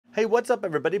Hey, what's up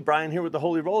everybody? Brian here with the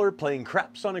Holy Roller playing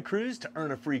craps on a cruise to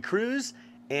earn a free cruise.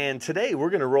 And today we're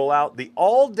gonna roll out the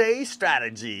all-day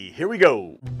strategy. Here we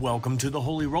go. Welcome to the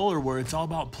Holy Roller, where it's all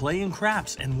about playing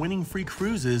craps and winning free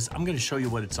cruises. I'm gonna show you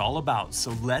what it's all about,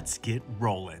 so let's get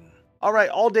rolling. All right,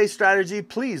 all-day strategy.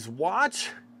 Please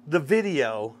watch the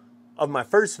video of my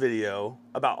first video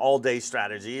about all-day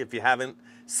strategy if you haven't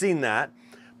seen that.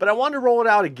 But I wanted to roll it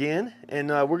out again, and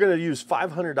we're gonna use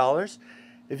 $500.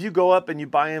 If you go up and you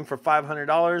buy in for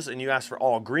 $500 and you ask for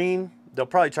all green, they'll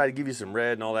probably try to give you some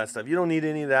red and all that stuff. You don't need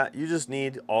any of that. You just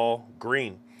need all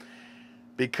green.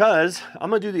 Because I'm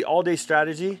going to do the all-day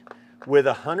strategy with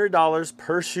 $100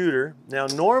 per shooter. Now,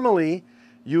 normally,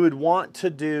 you would want to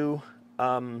do,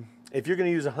 if you're going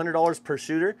to use $100 per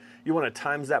shooter, you want to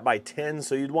times that by 10,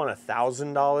 so you'd want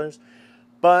 $1,000.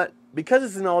 But because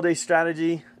it's an all-day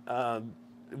strategy,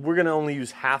 we're going to only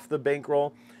use half the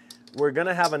bankroll. We're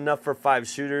gonna have enough for 5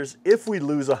 shooters if we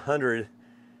lose 100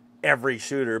 every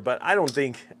shooter, but I don't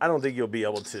think you'll be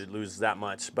able to lose that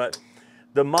much. But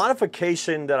the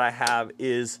modification that I have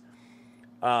is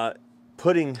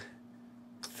putting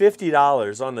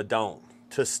 $50 on the don't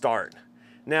to start.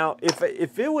 Now,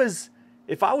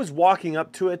 if I was walking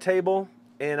up to a table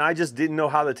and I just didn't know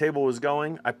how the table was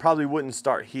going, I probably wouldn't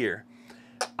start here.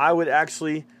 I would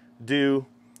actually do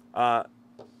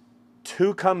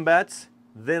 2 come bets.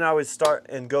 Then I would start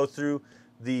and go through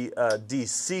the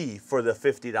DC for the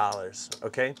 $50,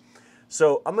 okay?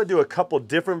 So I'm gonna do a couple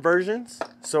different versions.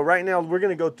 So right now we're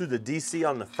gonna go through the DC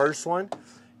on the first one,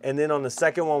 and then on the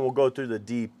second one we'll go through the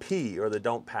DP, or the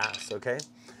don't pass, okay?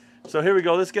 So here we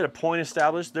go, let's get a point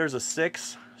established. There's a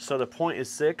 6, so the point is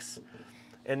 6.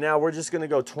 And now we're just gonna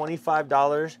go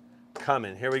 $25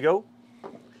 coming. Here we go.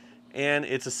 And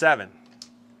it's a 7.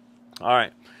 All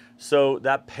right, so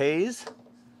that pays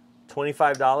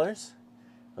 $25.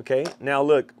 Okay, now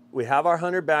look, we have our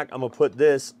 100 back. I'm gonna put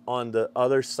this on the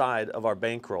other side of our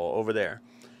bankroll over there.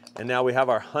 And now we have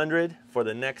our 100 for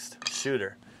the next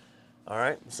shooter. All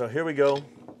right, so here we go.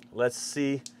 Let's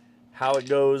see how it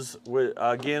goes.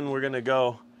 Again, we're gonna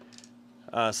go,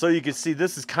 so you can see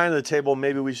this is kind of the table.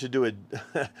 Maybe we should do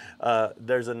a,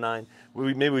 there's a 9.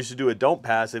 Maybe we should do a don't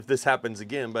pass if this happens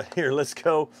again. But here, let's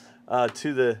go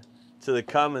to the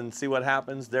come and see what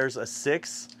happens. There's a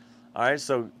 6. All right,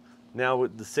 so now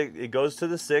with the 6, it goes to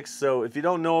the 6. So if you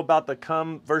don't know about the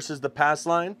come versus the pass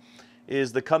line,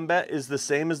 is the come bet is the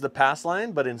same as the pass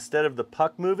line, but instead of the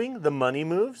puck moving, the money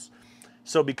moves.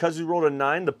 So because we rolled a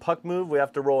 9, the puck move, we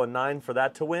have to roll a 9 for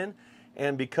that to win.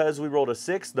 And because we rolled a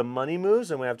 6, the money moves,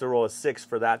 and we have to roll a 6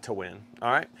 for that to win.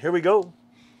 All right, here we go.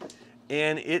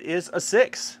 And it is a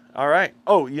 6. All right.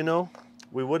 Oh, you know,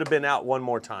 we would have been out one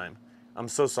more time. I'm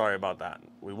so sorry about that.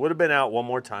 We would have been out one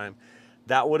more time.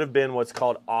 That would have been what's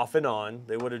called off and on.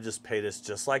 They would have just paid us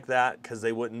just like that because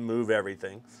they wouldn't move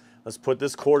everything. Let's put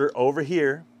this quarter over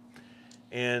here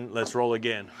and let's roll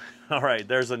again. All right,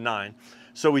 there's a 9.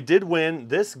 So we did win.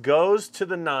 This goes to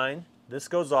the 9. This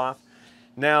goes off.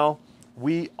 Now,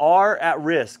 we are at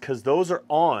risk because those are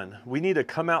on. We need a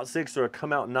come out 6 or a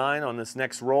come out 9 on this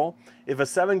next roll. If a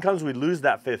 7 comes, we lose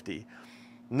that 50.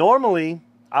 Normally,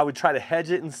 I would try to hedge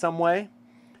it in some way,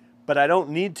 but I don't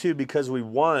need to because we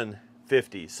won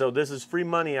 50. So this is free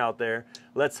money out there.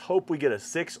 Let's hope we get a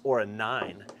 6 or a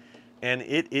 9. And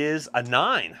it is a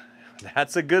 9.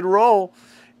 That's a good roll.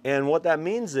 And what that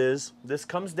means is this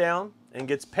comes down and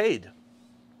gets paid.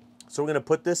 So we're going to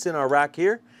put this in our rack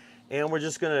here, and we're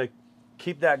just going to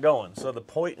keep that going. So the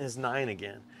point is 9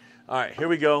 again. All right, here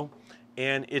we go.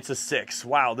 And it's a 6.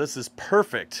 Wow, this is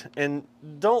perfect. And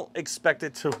don't expect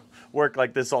it to work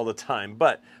like this all the time.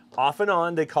 But off and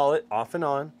on, they call it off and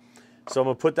on. So I'm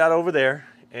going to put that over there.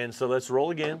 And so let's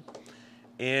roll again.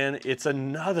 And it's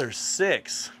another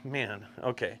 6. Man,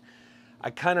 okay. I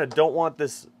kind of don't want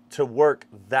this to work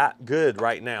that good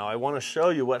right now. I want to show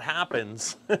you what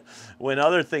happens when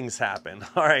other things happen.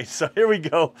 All right, so here we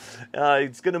go.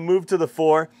 It's going to move to the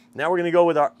 4. Now we're going to go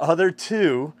with our other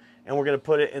 2, and we're going to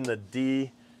put it in the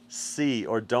DC,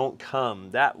 or don't come.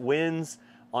 That wins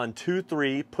on 2,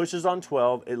 3, pushes on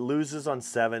 12. It loses on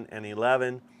 7 and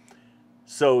 11.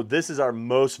 So this is our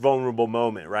most vulnerable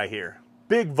moment right here.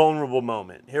 Big vulnerable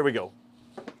moment. Here we go.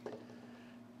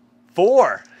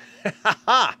 4.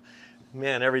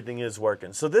 Man, everything is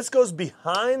working. So this goes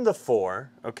behind the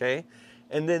 4, okay?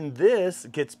 And then this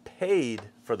gets paid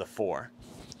for the 4,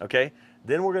 okay?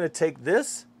 Then we're going to take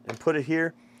this and put it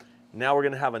here. Now we're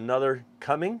going to have another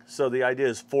coming. So the idea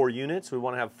is 4 units. We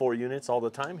want to have 4 units all the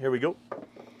time. Here we go.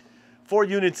 4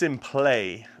 units in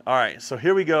play. All right, so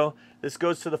here we go. This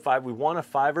goes to the 5. We want a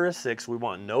 5 or a 6. We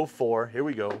want no 4. Here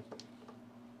we go.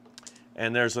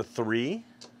 And there's a 3.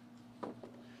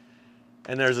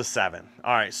 and there's a 7.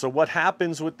 All right, so what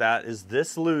happens with that is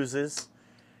this loses,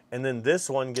 and then this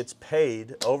one gets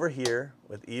paid over here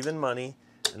with even money,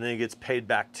 and then it gets paid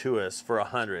back to us for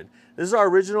 100. This is our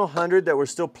original 100 that we're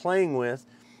still playing with,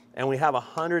 and we have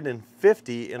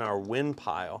 150 in our win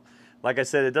pile. Like I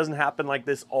said, it doesn't happen like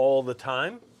this all the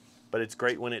time, but it's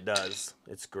great when it does.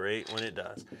 It's great when it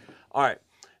does. All right,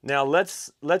 now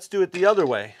let's do it the other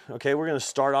way. Okay, we're gonna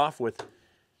start off with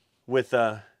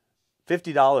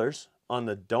 $50 on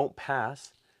the don't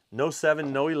pass. No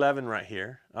 7, no 11 right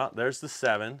here. Oh, there's the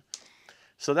 7.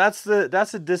 So that's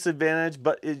a disadvantage,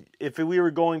 but if we were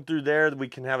going through there, we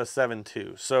can have a 7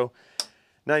 too. So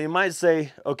now you might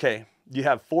say, okay, you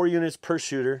have 4 units per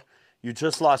shooter. You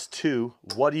just lost 2.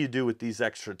 What do you do with these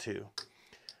extra 2?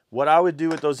 What I would do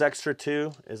with those extra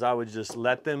 2 is I would just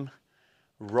let them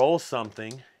roll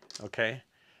something, okay?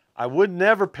 I would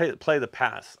never play the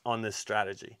pass on this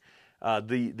strategy.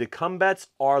 The come bets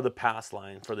are the pass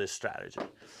line for this strategy.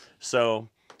 So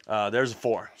there's a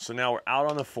 4. So now we're out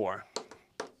on the 4.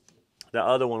 The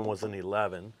other one was an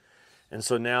 11. And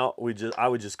so now I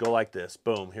would just go like this.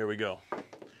 Boom, here we go.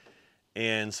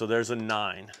 And so there's a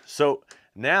 9. So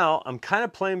now I'm kind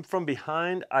of playing from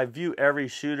behind. I view every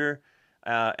shooter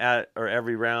or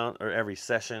every round or every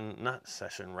session, not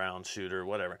session, round, shooter,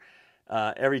 whatever.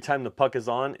 Every time the puck is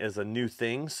on is a new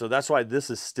thing. So that's why this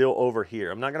is still over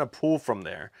here. I'm not going to pull from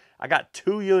there. I got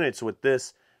 2 units with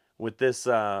this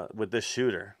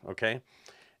shooter, okay?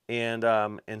 And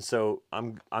so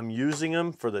I'm using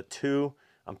them for the 2.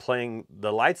 I'm playing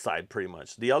the light side pretty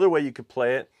much. The other way you could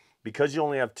play it, because you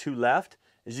only have 2 left,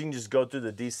 is you can just go through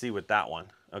the DC with that one,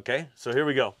 okay? So here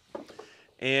we go.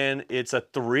 And it's a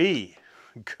 3.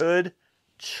 Good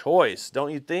choice,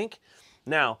 don't you think?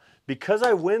 Now, because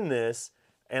I win this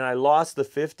and I lost the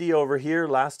 50 over here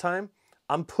last time,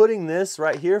 I'm putting this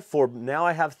right here for now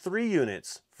I have 3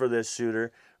 units for this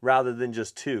shooter rather than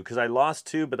just 2, because I lost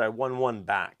 2, but I won 1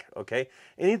 back, okay?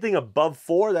 Anything above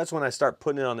 4, that's when I start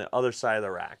putting it on the other side of the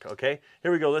rack, okay?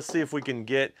 Here we go. Let's see if we can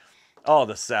get, oh,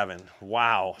 the 7.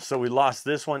 Wow. So we lost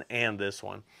this one and this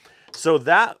one. So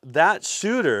that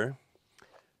shooter,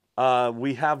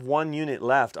 we have 1 unit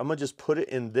left. I'm going to just put it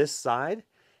in this side,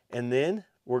 and then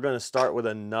we're going to start with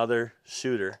another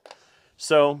shooter.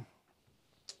 So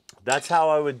that's how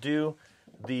I would do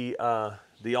the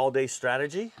all-day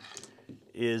strategy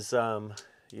is,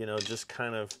 you know, just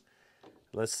kind of,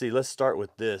 let's see, let's start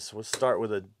with this. We'll start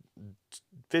with a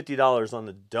 $50 on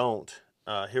the don't.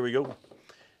 Here we go.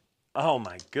 Oh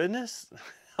my goodness,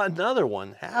 another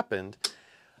one happened.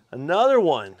 Another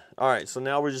one. All right, so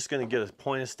now we're just gonna get a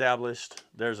point established.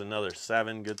 There's another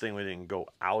 7. Good thing we didn't go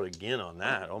out again on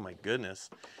that. Oh my goodness.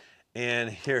 And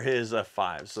here is a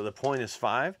 5. So the point is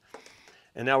 5.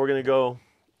 And now we're gonna go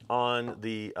on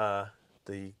the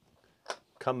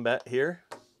come bet here.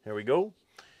 Here we go.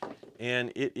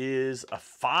 And it is a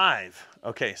 5.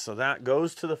 Okay, so that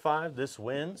goes to the 5. This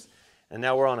wins. And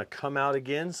now we're on a come out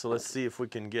again. So let's see if we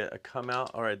can get a come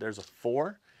out. All right, there's a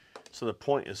 4. So the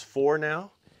point is 4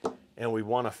 now. And we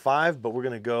want a 5, but we're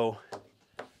going to go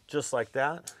just like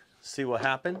that. See what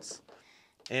happens.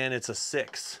 And it's a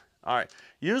 6. All right.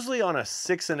 Usually on a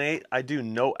 6 and 8, I do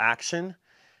no action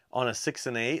on a 6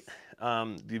 and 8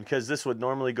 because this would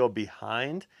normally go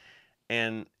behind.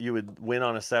 And you would win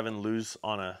on a 7, lose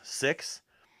on a 6.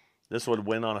 This would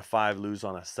win on a 5, lose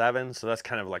on a 7. So that's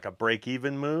kind of like a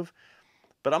break-even move.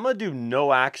 But I'm going to do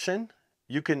no action.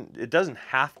 It doesn't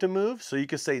have to move, so you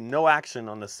can say no action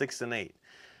on the 6 and 8.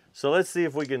 So let's see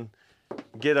if we can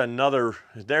get another,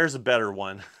 there's a better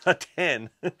one, a 10.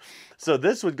 So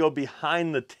this would go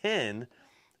behind the 10.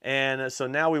 And so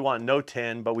now we want no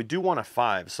 10, but we do want a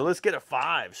 5. So let's get a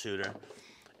 5 shooter.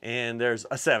 And there's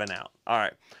a 7 out. All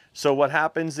right. So what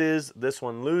happens is this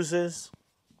one loses.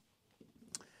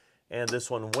 And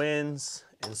this one wins.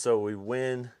 And so we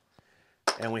win.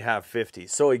 And we have 50.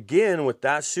 So again, with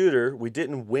that shooter, we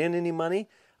didn't win any money.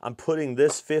 I'm putting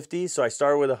this 50. So I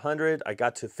started with 100. I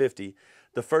got to 50.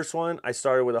 The first one, I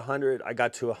started with 100. I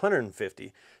got to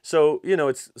 150. So, you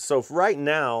know, so right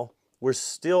now, we're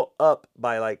still up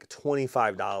by like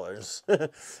 $25.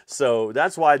 So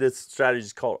that's why this strategy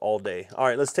is called all day. All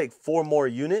right, let's take 4 more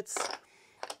units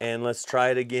and let's try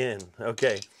it again.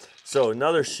 Okay, so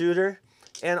another shooter.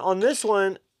 And on this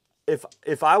one,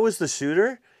 if I was the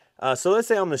shooter, so let's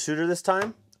say I'm the shooter this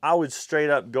time, I would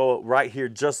straight up go right here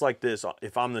just like this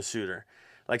if I'm the shooter.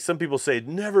 Like some people say,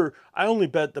 I only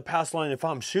bet the pass line if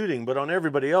I'm shooting, but on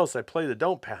everybody else, I play the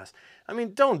don't pass. I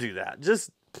mean, don't do that.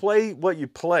 Just play what you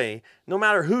play, no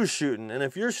matter who's shooting. And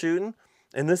if you're shooting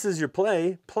and this is your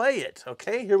play, play it.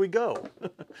 Okay, here we go.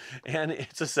 And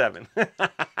it's a 7.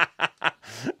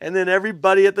 And then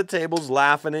everybody at the table's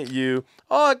laughing at you.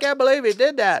 Oh, I can't believe he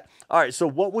did that. All right, so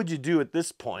what would you do at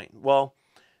this point? Well,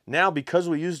 now because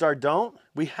we used our don't,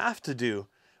 we have to do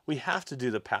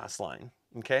the pass line,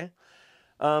 okay?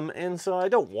 And so I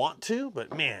don't want to,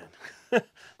 but man,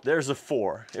 there's a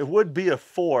 4. It would be a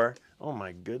 4. Oh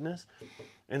my goodness.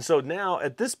 And so now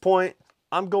at this point,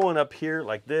 I'm going up here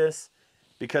like this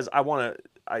because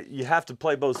you have to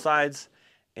play both sides.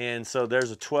 And so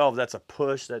there's a 12, that's a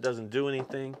push, that doesn't do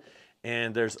anything.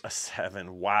 And there's a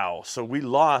 7, wow. So we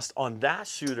lost on that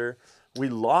shooter, we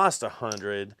lost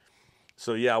 100.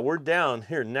 So yeah, we're down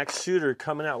here. Next shooter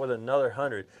coming out with another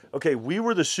 100. Okay, we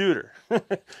were the shooter.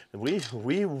 we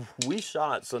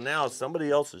shot, so now somebody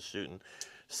else is shooting.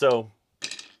 So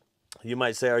you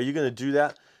might say, are you gonna do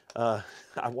that?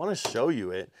 I wanna show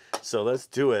you it, so let's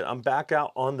do it. I'm back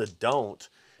out on the don't,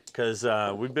 because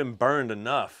we've been burned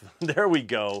enough. There we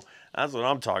go. That's what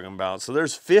I'm talking about. So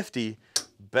there's 50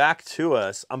 back to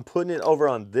us. I'm putting it over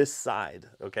on this side,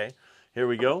 okay? Here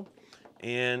we go.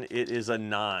 And it is a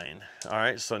 9. All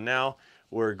right, so now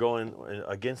we're going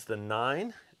against the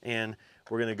 9, and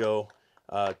we're gonna go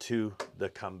to the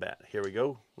combat. Here we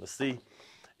go, let's see.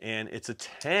 And it's a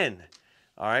 10.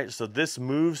 All right, so this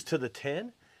moves to the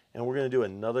 10, and we're gonna do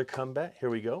another combat. Here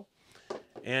we go.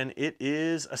 And it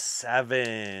is a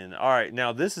 7. All right,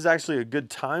 now this is actually a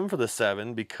good time for the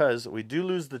 7 because we do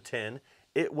lose the 10.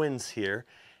 It wins here,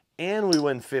 and we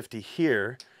win 50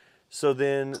 here. So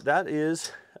then that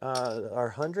is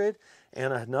our 100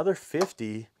 and another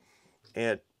 50.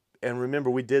 And remember,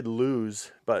 we did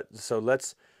lose, but so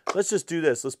let's just do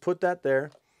this. Let's put that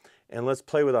there, and let's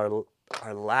play with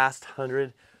our last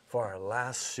 100 for our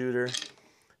last shooter.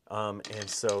 And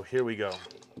so here we go.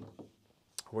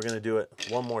 We're gonna do it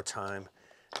one more time,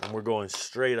 and we're going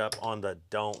straight up on the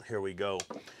don't. Here we go.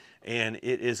 And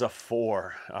it is a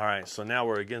 4. All right, so now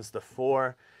we're against the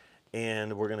 4,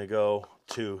 and we're gonna go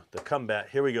to the combat.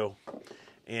 Here we go.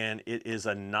 And it is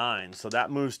a 9. So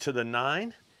that moves to the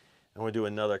 9, and we'll do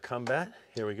another combat.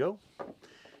 Here we go.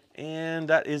 And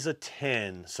that is a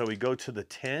 10. So we go to the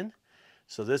 10.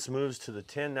 So this moves to the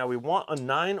 10. Now we want a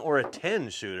 9 or a 10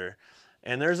 shooter,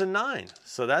 and there's a 9.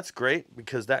 So that's great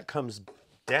because that comes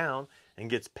down and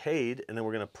gets paid, and then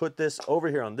we're gonna put this over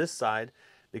here on this side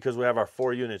because we have our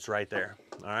 4 units right there.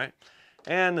 All right,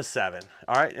 and the 7.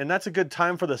 All right, and that's a good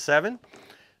time for the 7.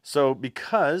 So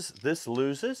because this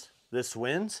loses, this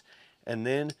wins, and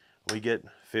then we get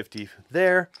 50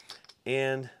 there,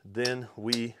 and then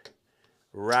we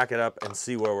rack it up and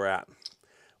see where we're at.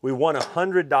 We won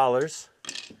 $100.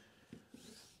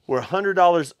 We're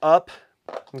 $100 up,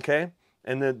 okay?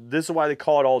 And then this is why they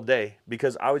call it all day,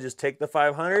 because I would just take the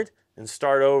 500 and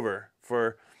start over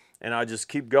and I'd just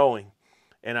keep going.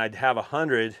 And I'd have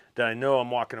 100 that I know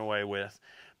I'm walking away with.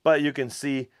 But you can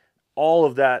see all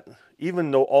of that,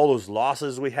 even though all those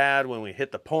losses we had when we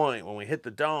hit the point, when we hit the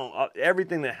don't,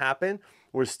 everything that happened,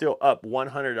 we're still up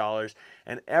 $100.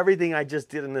 And everything I just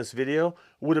did in this video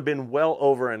would have been well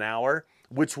over an hour,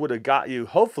 which would have got you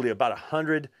hopefully about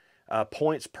 100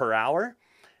 points per hour.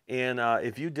 And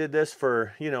if you did this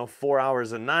for, 4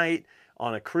 hours a night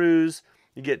on a cruise,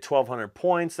 you get 1,200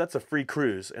 points. That's a free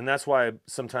cruise. And that's why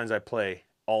sometimes I play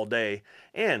all day.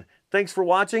 And thanks for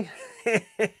watching.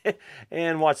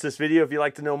 And watch this video if you'd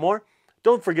like to know more.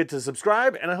 Don't forget to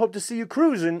subscribe, and I hope to see you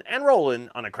cruising and rolling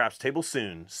on a craps table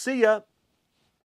soon. See ya.